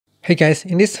Hey guys,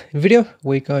 in this video,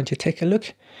 we're going to take a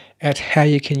look at how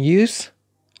you can use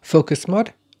focus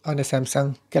mode on the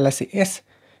Samsung Galaxy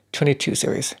S22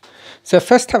 series. So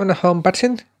first tap on the home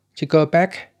button to go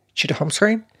back to the home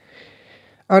screen.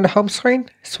 On the home screen,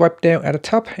 swipe down at the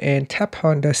top and tap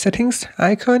on the settings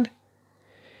icon.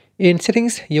 In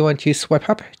settings, you want to swipe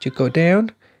up to go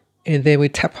down, and then we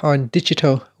tap on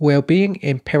digital well-being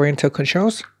and parental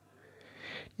controls.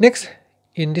 Next,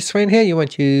 in this screen here, you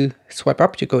want to swipe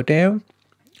up to go down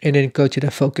and then go to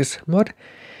the focus mode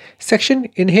section.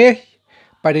 In here,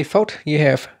 by default, you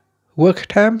have work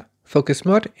time focus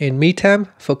mode and me time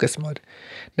focus mode.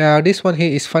 Now this one here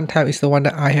is fun time, is the one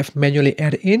that I have manually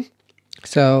added in.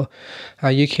 So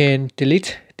you can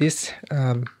delete this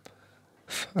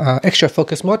extra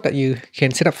focus mode that you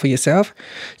can set up for yourself.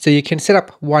 So you can set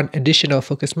up one additional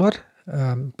focus mode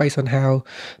based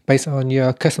on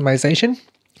your customization.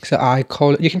 So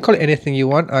you can call it anything you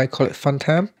want. I call it fun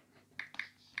time.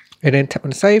 And then tap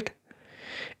on saved.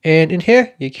 And in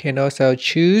here, you can also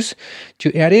choose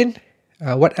to add in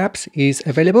what apps is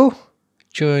available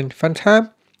during fun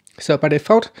time. So by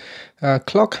default,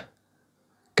 clock,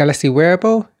 Galaxy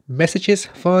wearable, messages,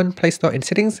 phone, Play Store, and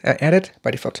settings are added by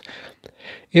default.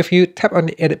 If you tap on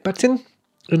the edit button,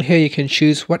 in here you can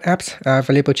choose what apps are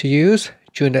available to use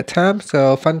during that time.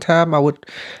 So fun time, I would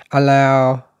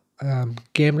allow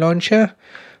game launcher,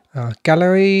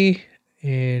 gallery,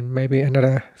 and maybe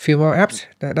another few more apps.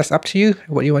 That's up to you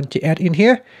what you want to add in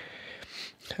here.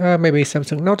 Maybe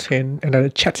Samsung Note and another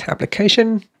chat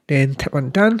application. Then tap on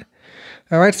done.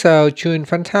 Alright, so during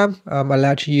fun time, I'm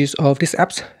allowed to use all of these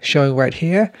apps showing right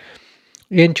here.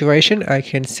 In duration, I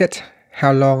can set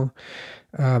how long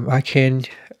I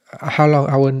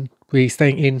will be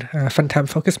staying in fun time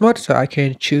focus mode. So I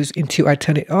can choose until I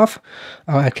turn it off,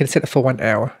 or I can set it for 1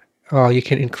 hour. Or you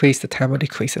can increase the time or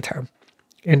decrease the time.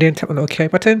 And then tap on the OK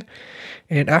button.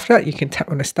 And after that, you can tap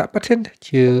on the start button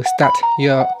to start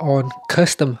your own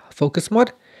custom focus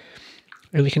mode.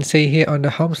 And you can see here on the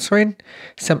home screen,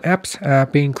 some apps are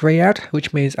being grayed out,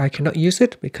 which means I cannot use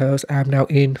it because I'm now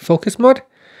in focus mode.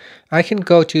 I can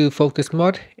go to focus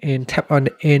mode and tap on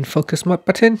the end focus mode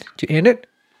button to end it.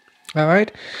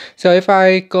 Alright, so if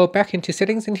I go back into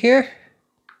settings in here,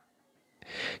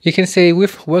 you can see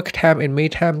with work time and me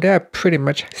time, they are pretty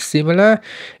much similar.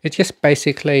 It's just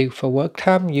basically for work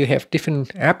time, you have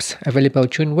different apps available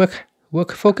during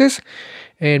work focus,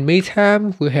 and me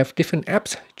time, we have different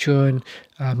apps during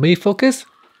me focus.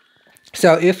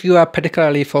 So if you are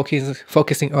particularly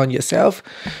focusing on yourself,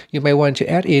 you may want to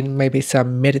add in maybe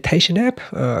some meditation app,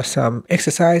 some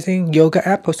exercising, yoga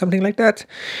app, or something like that,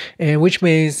 and which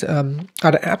means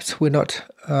other apps will not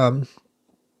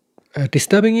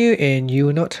disturbing you, and you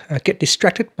will not get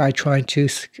distracted by trying to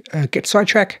get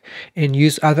sidetracked and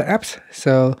use other apps.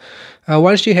 So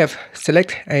once you have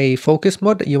select a focus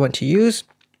mode that you want to use,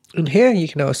 in here you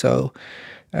can also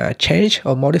change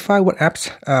or modify what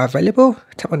apps are available.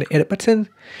 Tap on the edit button,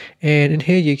 and in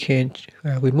here you can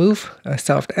remove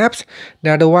some of the apps.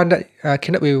 Now the one that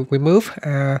cannot be removed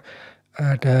are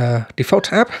the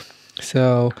default app.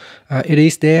 So it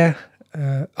is there,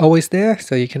 always there,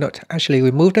 so you cannot actually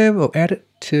remove them or add it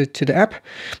to the app,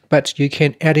 but you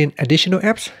can add in additional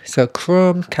apps. So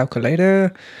Chrome,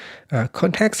 calculator,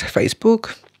 contacts,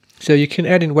 Facebook. So you can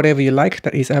add in whatever you like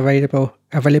that is available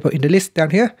in the list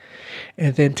down here,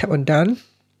 and then tap on done.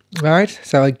 Alright,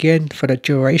 so again, for the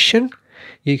duration,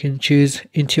 you can choose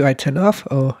until I turn off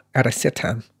or at a set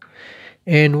time.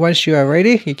 And once you are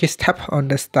ready, you just tap on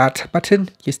the start button,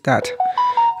 you start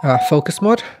focus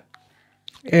mode,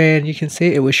 and you can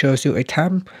see it will show you a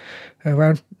time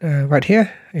around right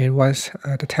here. And once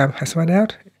the time has run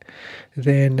out,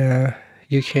 then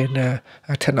you can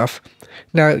turn off.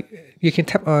 Now you can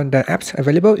tap on the apps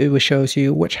available. It will show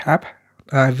you which app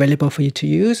are available for you to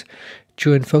use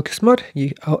during focus mode.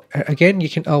 Again, you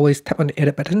can always tap on the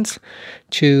edit buttons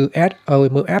to add or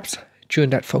remove apps during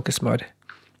that focus mode.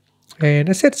 And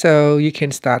that's it. So you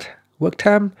can start work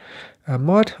time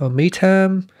mode or me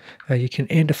time. You can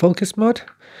end the focus mode.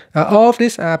 All of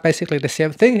these are basically the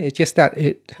same thing. It's just that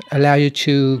it allows you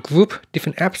to group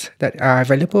different apps that are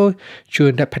available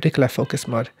during that particular focus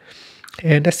mode.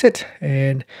 And that's it.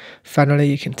 And finally,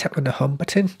 you can tap on the home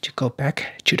button to go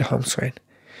back to the home screen.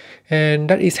 And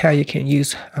that is how you can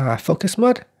use focus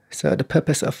mode. So the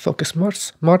purpose of focus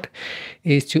mode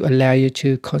is to allow you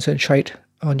to concentrate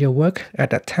on your work at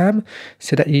that time,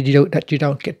 so that you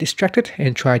don't get distracted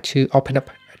and try to open up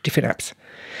different apps.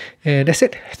 And that's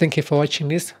it. Thank you for watching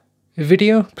this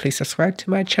video. Please subscribe to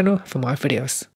my channel for more videos.